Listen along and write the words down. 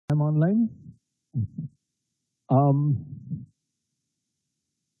I'm online. Um,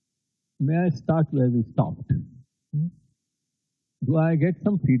 may I start where we stopped? Do I get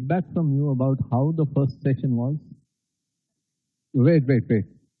some feedback from you about how the first session was? Wait.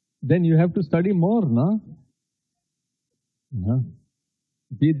 Then you have to study more, no? Uh-huh.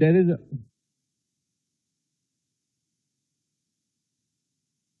 There is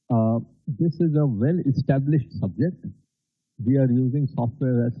this is a well-established subject. We are using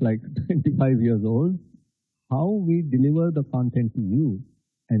software that's like 25 years old. How we deliver the content to you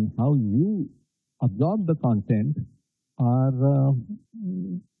and how you absorb the content are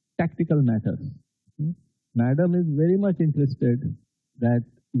tactical matters. Madam is very much interested that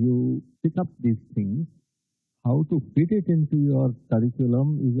you pick up these things. How to fit it into your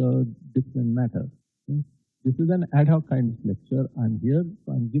curriculum is a different matter. This is an ad hoc kind of lecture. I'm here,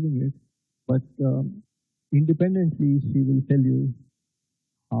 so I'm giving it. But independently, she will tell you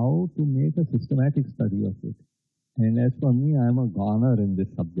how to make a systematic study of it. And as for me, I'm a goner in this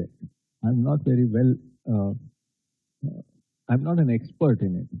subject. I'm not very well, I'm not an expert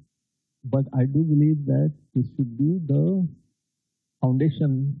in it. But I do believe that this should be the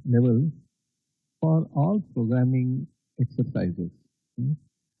foundation level for all programming exercises.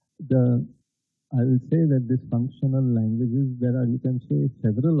 I will say that these functional languages, you can say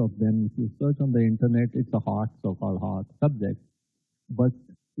several of them. If you search on the internet, it's a so-called hot subject. But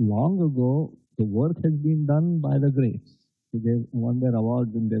long ago, the work has been done by the greats. So they've won their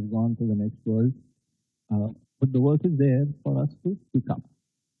awards and they've gone to the next world. But the work is there for us to pick up.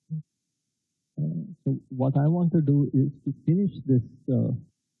 So what I want to do is to finish this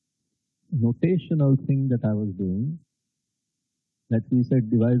notational thing that I was doing, that we said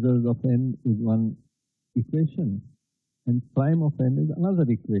divisors of n is one equation and prime of n is another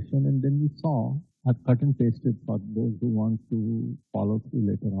equation, and then we saw, I've cut and pasted for those who want to follow through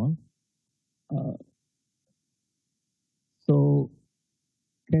later on. So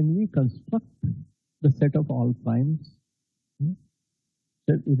can we construct the set of all primes?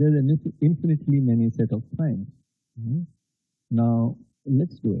 There is infinitely many set of primes. Now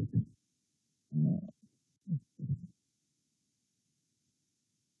let's do it.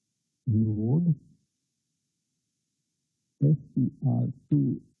 Load str2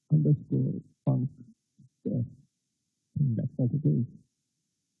 underscore func def. That's what it is.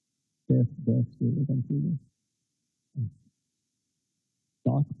 Def very confusing.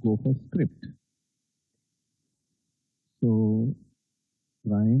 Dot Gofer script. So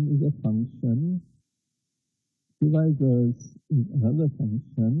prime is a function. Divisors is another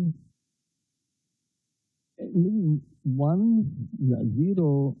function.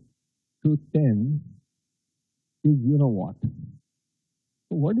 0 to 10 is you know what.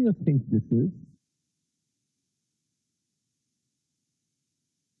 So what do you think this is?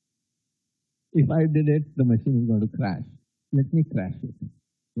 If I did it, the machine is going to crash. Let me crash it.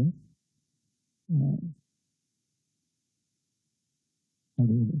 Okay? How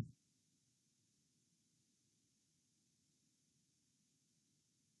do you do?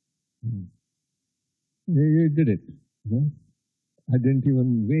 You did it. Okay? I didn't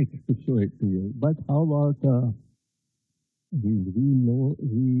even wait to show it to you. But how about we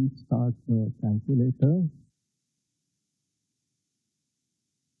restart the calculator?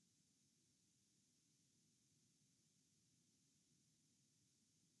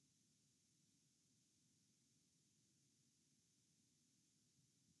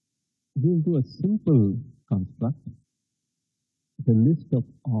 We'll do a simple construct. The list of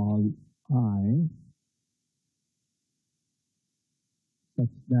all I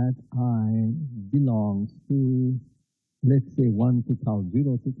such that I belongs to, let's say 1 to 1000,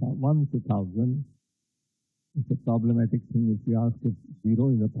 0 to 1 to 1000. It's a problematic thing if you ask if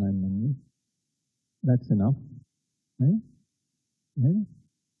 0 is a prime number. That's enough, right? Right?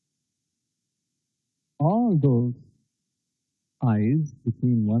 All those i's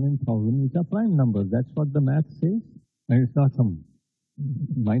between 1 and 1000 which are prime numbers. That's what the math says. And it's not some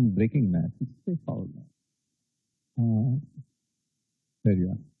mind-breaking math. It's straightforward math. There you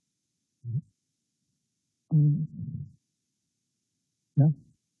are. Yeah.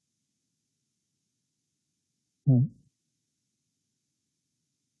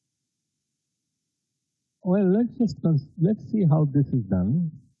 Well, let's see how this is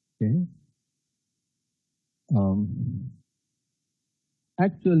done. Okay.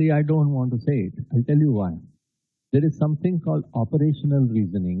 Actually, I don't want to say it. I'll tell you why. There is something called operational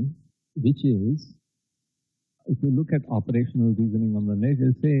reasoning, which is, if you look at operational reasoning on the net,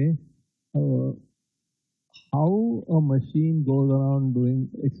 you'll say how a machine goes around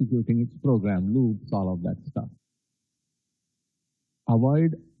executing its program, loops, all of that stuff.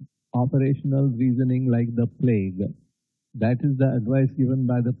 avoid operational reasoning like the plague. That is the advice given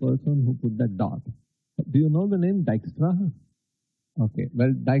by the person who put that dot. Do you know the name Dijkstra? Okay,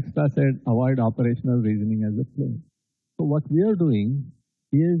 well, Dijkstra said avoid operational reasoning as a plague. So what we are doing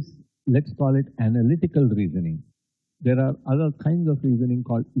is, let's call it analytical reasoning. There are other kinds of reasoning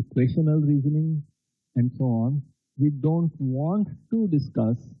called equational reasoning and so on. We don't want to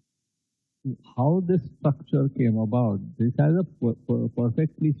discuss how this structure came about. This has a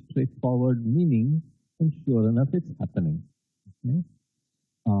perfectly straightforward meaning, and sure enough, it's happening. Okay?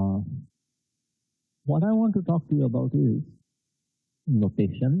 What I want to talk to you about is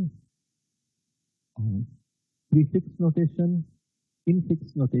notation, prefix notation,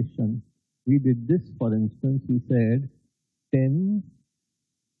 infix notation. We did this, for instance, we said 10,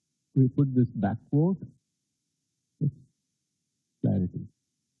 we put this back quote, clarity.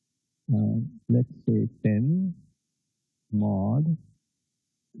 Let's say 10 mod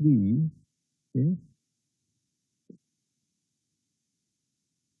 3, okay.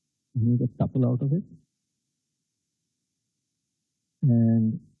 Make a tuple out of it.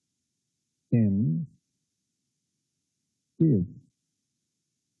 And 10 is 3.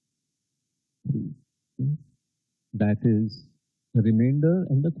 Okay. That is the remainder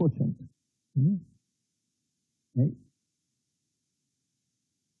and the quotient. Right?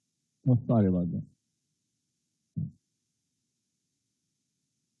 Oh, sorry about that.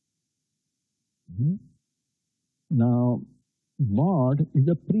 Now, mod is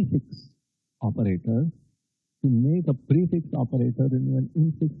a prefix operator. To make a prefix operator into an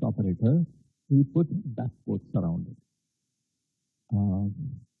infix operator, we put back quotes around it.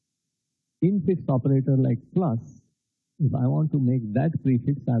 Infix operator like plus, if I want to make that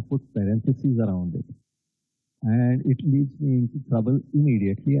prefix, I put parentheses around it. And it leads me into trouble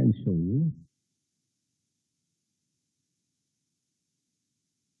immediately. I'll show you.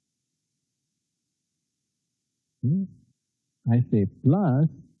 I say plus.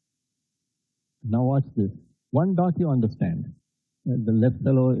 Now watch this. One dot you understand. The left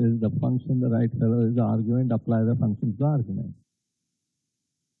fellow is the function, the right fellow is the argument. Apply the function to the argument.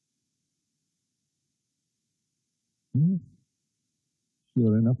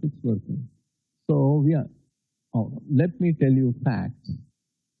 Sure enough, it's working. So we are. Let me tell you facts.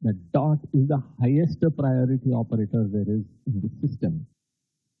 The dot is the highest priority operator there is in the system.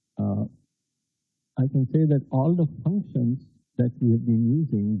 I can say that all the functions that we have been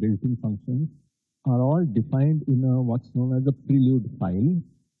using, built-in functions, are all defined in what's known as a prelude file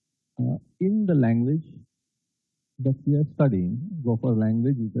in the language that we are studying. Gofer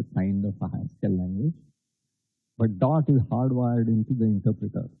language is a kind of a Haskell language, but dot is hardwired into the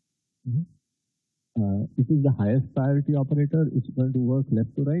interpreter. It is the highest priority operator. It's going to work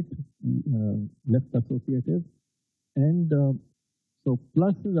left to right, left associative. And so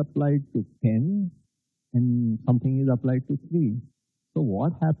plus is applied to 10 and something is applied to 3. So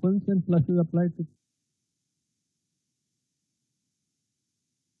what happens when plus is applied to?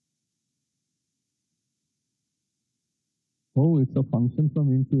 Oh, it's a function from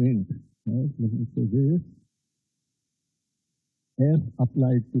int to int. Right? Let me say this. F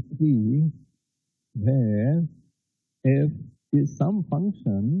applied to 3, where f is some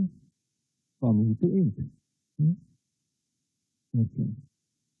function from int to int. Okay.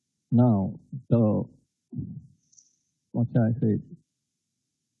 Now, what shall I say?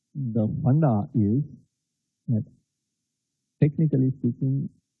 The funda is that, technically speaking,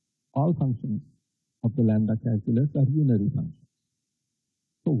 all functions of the lambda calculus are unary functions.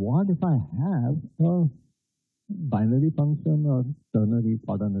 So what if I have a binary function or ternary,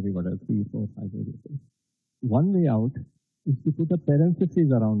 quaternary, whatever, 3, 4, 5, 8. One way out is to put a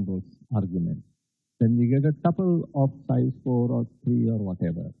parenthesis around those arguments. Then we get a tuple of size 4 or 3 or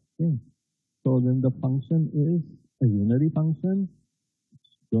whatever. Okay. So then the function is a unary function.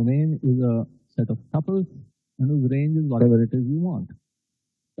 Domain is a set of tuples, and whose range is whatever it is you want.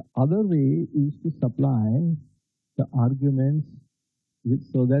 The other way is to supply the arguments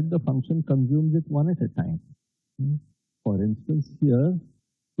so that the function consumes it one at a time. For instance, here,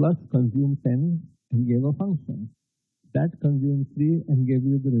 plus consumed 10 and gave a function. That consumed 3 and gave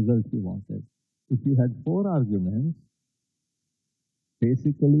you the result you wanted. If you had 4 arguments,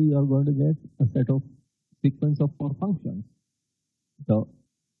 basically you are going to get a set of sequence of 4 functions. The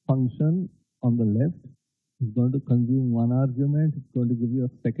function on the left is going to consume one argument, it's going to give you a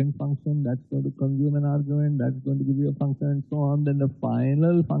second function, that's going to consume an argument, that's going to give you a function, and so on. Then the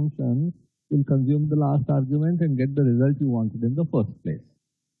final function will consume the last argument and get the result you wanted in the first place.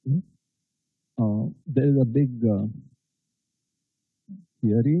 There is a big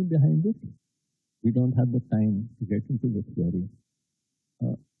theory behind it. We don't have the time to get into the theory.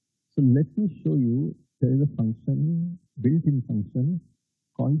 Uh, so let me show you, there is a function, built-in function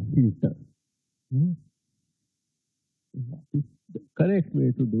called filter. Hmm? The correct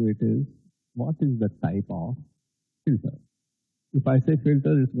way to do it is, what is the type of filter? If I say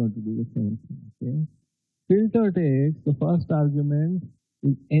filter, it's going to do the same thing. Okay? Filter takes the first argument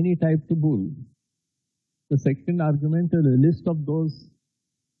is any type to bool. The second argument is a list of those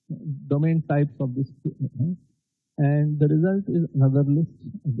domain types of this, and the result is another list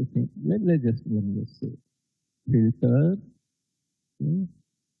of the same. Let me just say filter. Okay,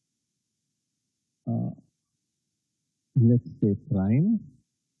 let's say prime.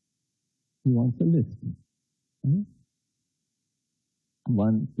 He wants a list.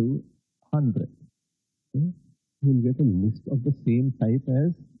 1 to 100. Okay? We'll get a list of the same type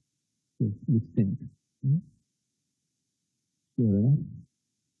as listing. Sure.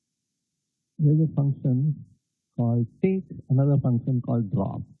 There's a function called take, another function called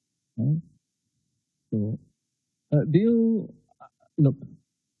drop. Right? So, do you look?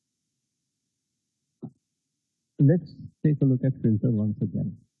 Let's take a look at filter once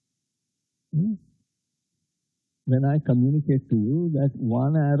again. When I communicate to you that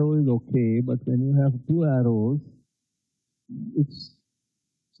one arrow is okay, but when you have two arrows, it's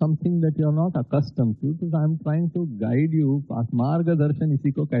something that you are not accustomed to. So I'm trying to guide you. मार्गदर्शन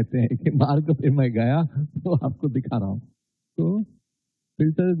इसी को कहते हैं कि मार्ग पे मैं गया तो आपको दिखा रहा हूँ. So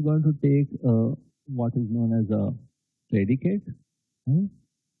filter is going to take what is known as a predicate and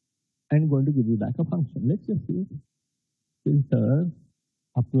going to give you back a function. Let's just see it. Filter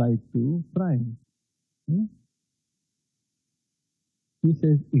applied to prime. He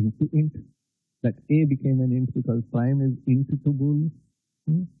says int to int. That A became an int because prime is int to bool.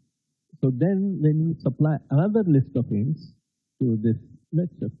 So then when you supply another list of ints to this,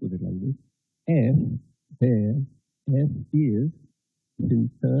 let's just put it like this, f, where f is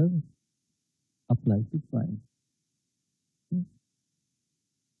filter applied to prime.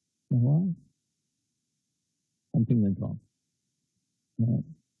 Something went wrong.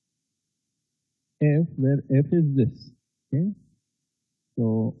 F, where f is this. Okay?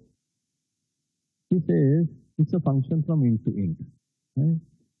 So he says it's a function from int to int. Right?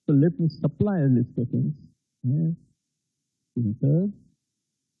 So let me supply a list of ints. Right? Filter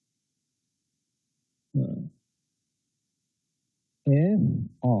f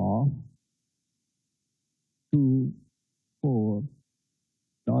of 2, 4, ...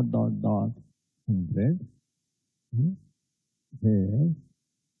 100, where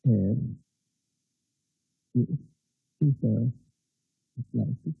f is filter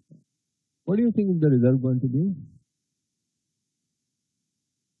applied to. What do you think is the result going to be?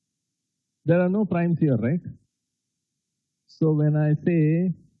 There are no primes here, right? So when I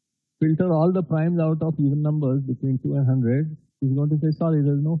say filter all the primes out of even numbers between 2 and 100, it's going to say, sorry,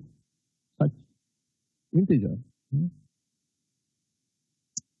 there is no such integer.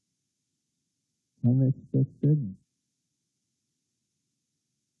 Unexpected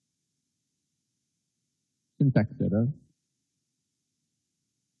syntax error.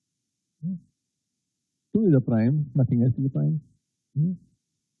 2 is a prime, nothing else is a prime.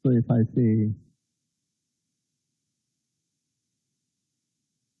 So if I say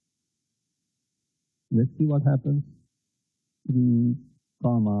let's see what happens. 3,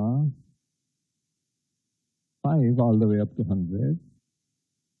 5 all the way up to 100.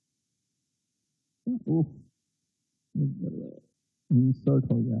 Oh, insert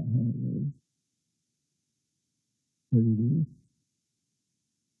हो गया है.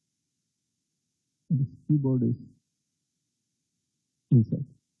 This keyboard is insert.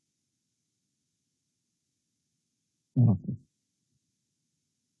 Okay.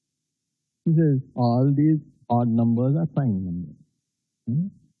 He says all these odd numbers are prime numbers.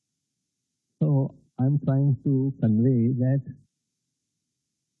 So I'm trying to convey that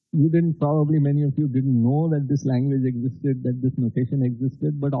you didn't, probably many of you didn't know that this language existed, that this notation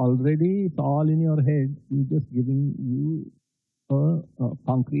existed, but already it's all in your head. We're just giving you a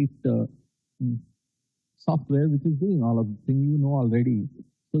concrete software which is doing all of the things you know already.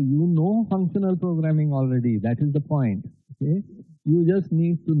 So you know functional programming already. That is the point. Okay? You just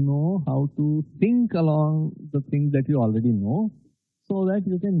need to know how to think along the things that you already know, so that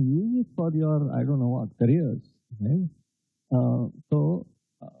you can use it for your, I don't know what, careers. Right?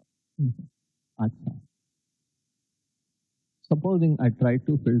 Supposing I try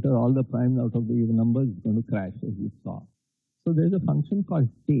to filter all the primes out of the even numbers, it's going to crash, as you saw. So there's a function called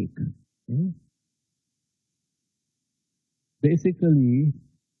take. Okay? Basically,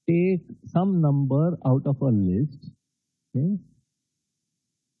 take some number out of a list. Okay?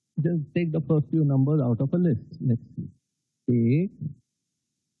 Just take the first few numbers out of a list. Let's see. Take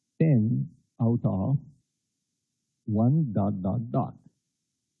out of 1 dot dot dot.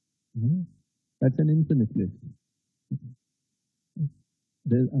 That's an infinite list.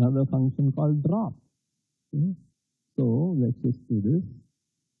 There's another function called drop. So let's just do this.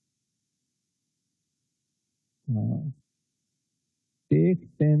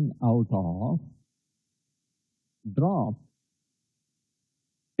 Take 10 out of, drop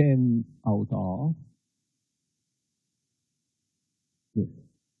 10 out of this.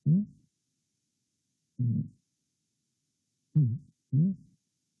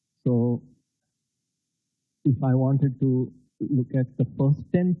 So if I wanted to look at the first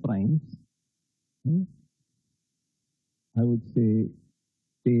 10 primes, I would say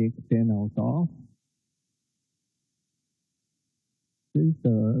take 10 out of,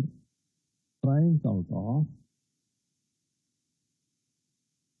 filter primes out of,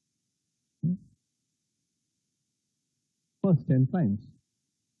 first 10 primes.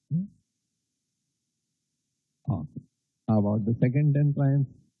 Okay. How about the second 10 primes?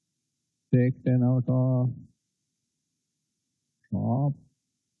 Take 10 out of, drop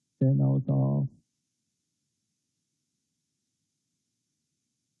 10 out of,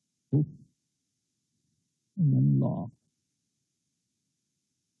 oops, and unlock.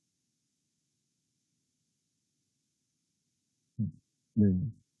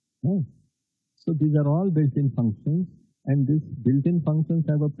 So these are all built-in functions, and these built-in functions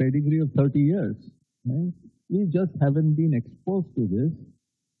have a pedigree of 30 years. Right? We just haven't been exposed to this,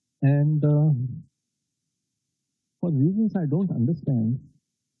 and for reasons I don't understand,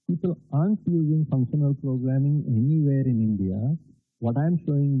 people aren't using functional programming anywhere in India. What I'm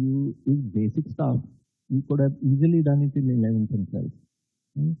showing you is basic stuff. You could have easily done it in 11th and 12th.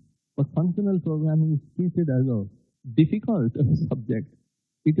 Right? But functional programming is treated as a difficult subject.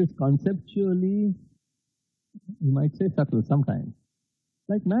 It is conceptually, you might say, subtle sometimes.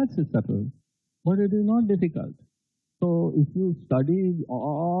 Like maths is subtle, but it is not difficult. So if you study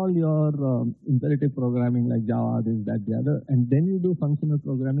all your imperative programming like Java, this, that, the other, and then you do functional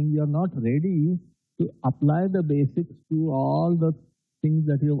programming, you are not ready to apply the basics to all the things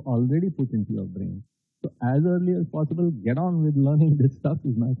that you have already put into your brain. So as early as possible, get on with learning this stuff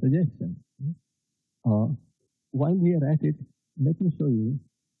is my suggestion. While we are at it, let me show you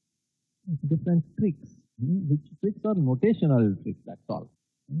different tricks. Which tricks are notational tricks, that's all.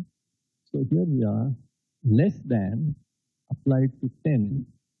 So here we are, less than applied to 10,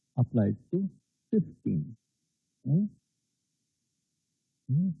 applied to 15.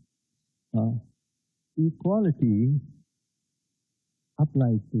 Equality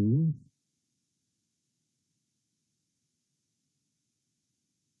applied to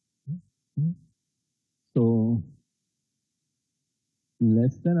so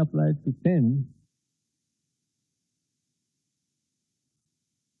less than applied to 10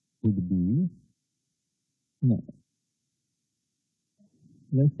 would be, no,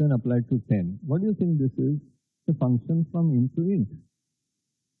 less than applied to 10. What do you think this is? The function from int to int.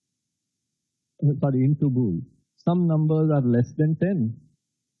 Sorry, int to bool. Some numbers are less than 10,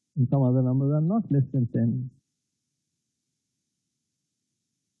 and some other numbers are not less than 10.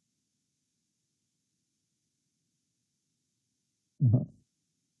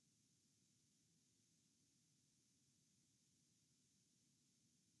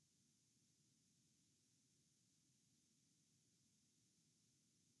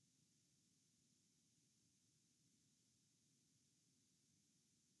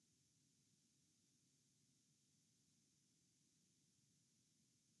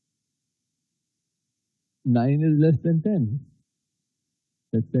 Nine is less than 10.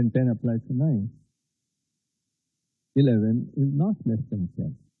 Less than 10 applied to 9. 11 is not less than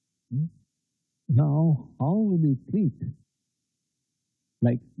 10. Now, how will you treat?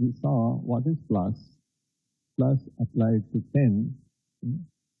 Like we saw, what is plus? Plus applied to 10.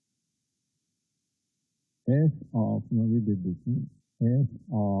 F of, no, we did this. F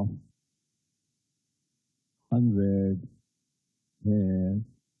of 100, where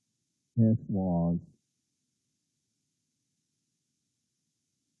F was.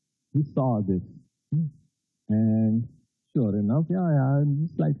 We saw this. And sure enough, yeah,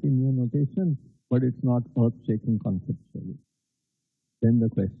 slightly new notation, but it's not earth-shaking conceptually. Then the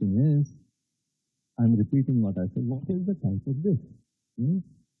question is, I'm repeating what I said, what is the type of this?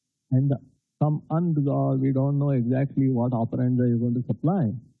 And some unresolved, we don't know exactly what operands are you going to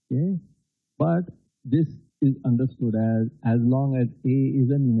supply. Okay? But this is understood as long as A is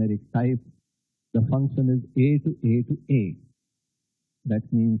a numeric type, the function is A to A to A. That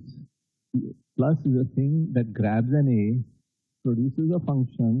means plus is a thing that grabs an A, produces a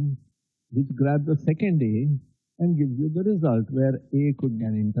function which grabs the second A and gives you the result where A could be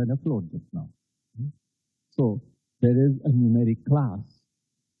an int and a float just now. So there is a numeric class.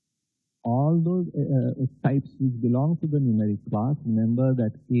 All those types which belong to the numeric class, remember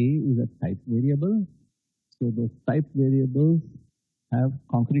that A is a type variable. So those type variables have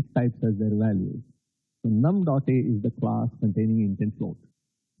concrete types as their values. So num.a is the class containing int and float.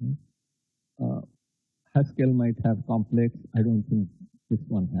 Haskell might have complex. I don't think this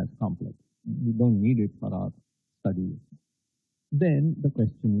one has complex. We don't need it for our study. Then the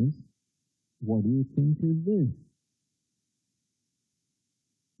question is, what do you think is this?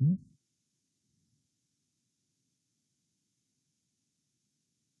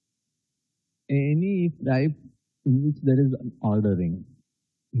 Any type in which there is an ordering,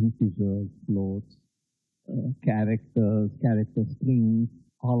 integers, floats, characters, character strings,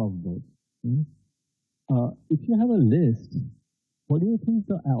 all of those. If you have a list, what do you think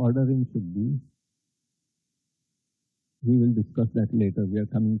the ordering should be? We will discuss that later. We are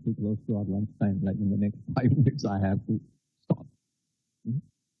coming too close to our lunch time. Like in the next 5 minutes, I have to stop.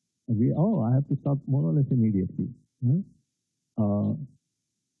 I have to stop more or less immediately.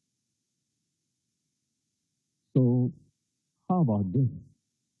 So how about this?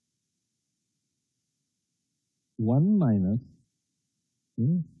 1 minus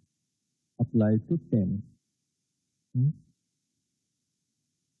applied to 10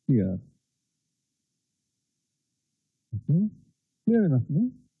 here. Clear enough,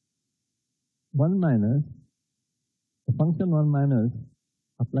 no? 1 minus, the function 1 minus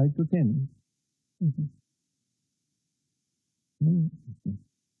applied to 10.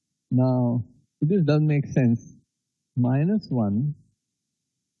 Now, this does make sense. Minus 1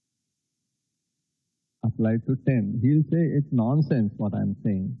 applied to 10. He'll say it's nonsense what I'm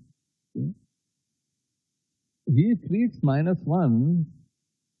saying. He treats minus 1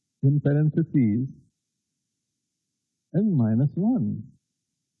 in parentheses as minus 1.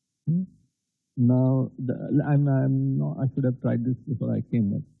 Now, I should have tried this before I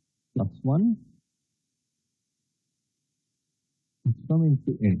came up. Plus 1. It's coming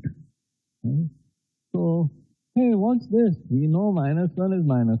to int. So, hey, what's this? We know minus 1 is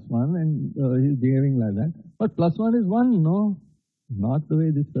minus 1 and he's behaving like that. But plus 1 is 1, no? Not the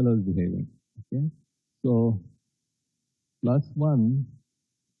way this fellow is behaving. Okay? So, plus 1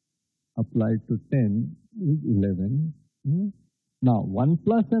 applied to 10 is 11. Now, 1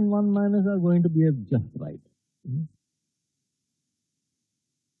 plus and 1 minus are going to behave just right.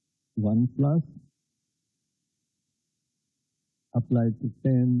 1 plus applied to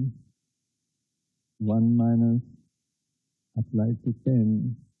 10, 1 minus applied to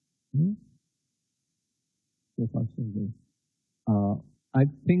 10. So far, so good. I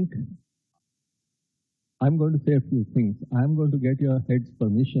think I'm going to say a few things. I'm going to get your head's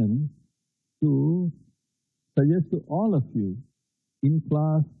permission to suggest to all of you in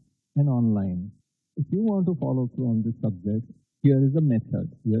class and online. If you want to follow through on this subject, here is a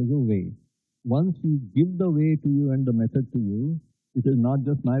method, here is a way. Once we give the way to you and the method to you, it is not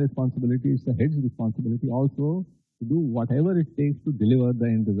just my responsibility, it's the head's responsibility also to do whatever it takes to deliver the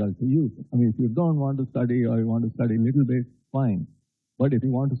end result to you. I mean, if you don't want to study or you want to study a little bit, fine. But if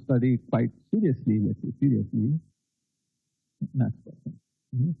you want to study quite seriously, let's say seriously, math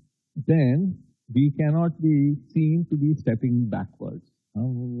person, then we cannot be seen to be stepping backwards.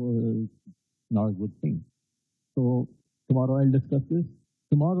 Not a good thing. So tomorrow I'll discuss this.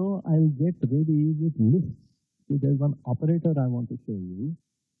 Tomorrow I'll get ready with lists. So there's one operator I want to show you.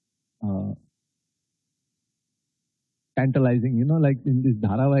 Tantalizing, you know, like in these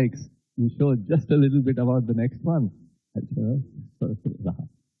Dharavaiks, you show just a little bit about the next one.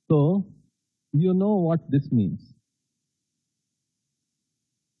 So, you know what this means.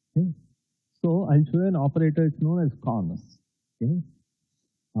 Okay. So, I'll show you an operator, it's known as cons. Okay.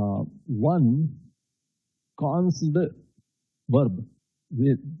 1 cons the verb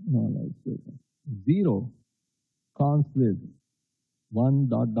with, 0 cons with 1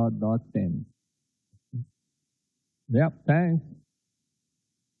 dot dot dot 10. Yep, thanks.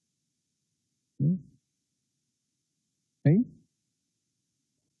 Okay.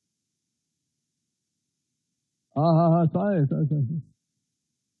 Sorry.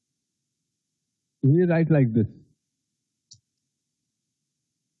 We write like this.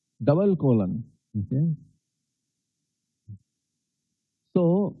 Double colon. Okay.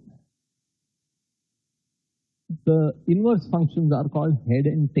 So, the inverse functions are called head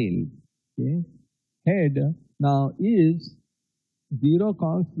and tail. Okay. Head now is 0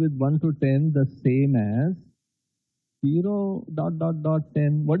 cons with 1 to 10 the same as 0 dot dot dot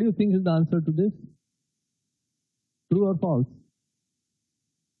 10. What do you think is the answer to this? True or false?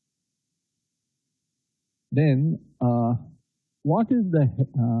 Then, what is the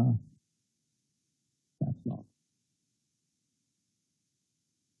That's all.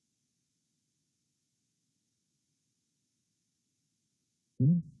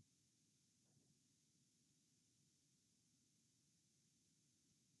 Hmm?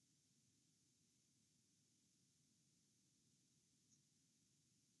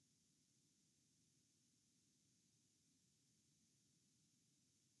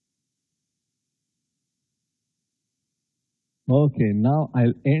 Okay, now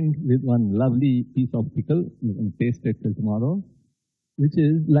I'll end with one lovely piece of pickle. You can taste it till tomorrow, which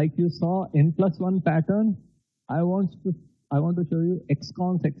is like you saw n plus one pattern. I want to I want to show you x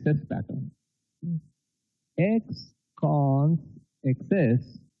cons xs pattern. X cons xs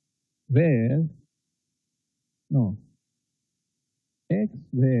where no x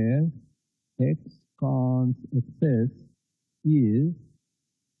where x cons xs is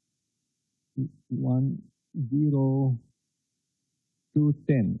 1 0 to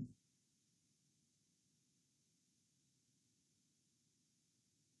 10.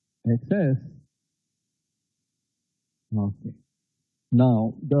 Xs. Okay.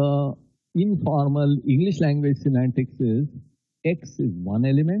 Now the informal English language semantics is x is one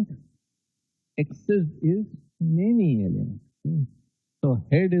element, x's is many elements. So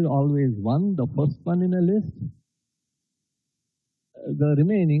head is always one, the first one in a list. The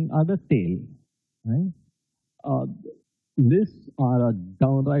remaining are the tail. Right? Lists are a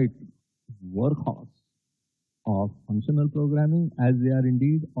downright workhorse of functional programming, as they are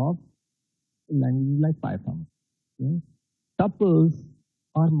indeed of languages like Python. Okay? Tuples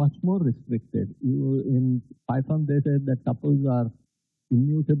are much more restricted. In Python, they said that tuples are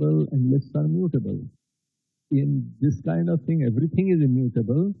immutable and lists are mutable. In this kind of thing, everything is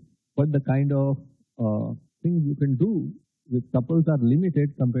immutable, but the kind of things you can do with tuples are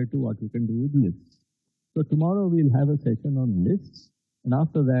limited compared to what you can do with lists. So tomorrow we'll have a session on lists, and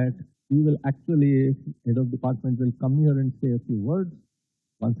after that we will actually, head of department will come here and say a few words,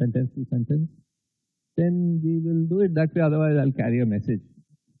 one sentence, two sentences. Then we will do it that way, otherwise I'll carry a message.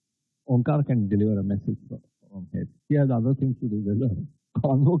 Onkar can deliver a message from here. He has other things to do. There's a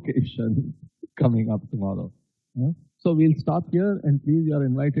convocation coming up tomorrow. So we'll stop here, and please, you are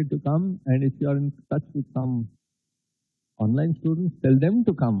invited to come, and if you are in touch with some online students, tell them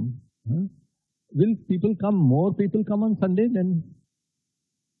to come. Will people come, more people come on Sunday than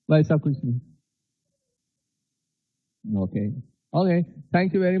Vaisa Kushni? Okay. Okay.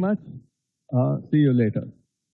 Thank you very much. See you later.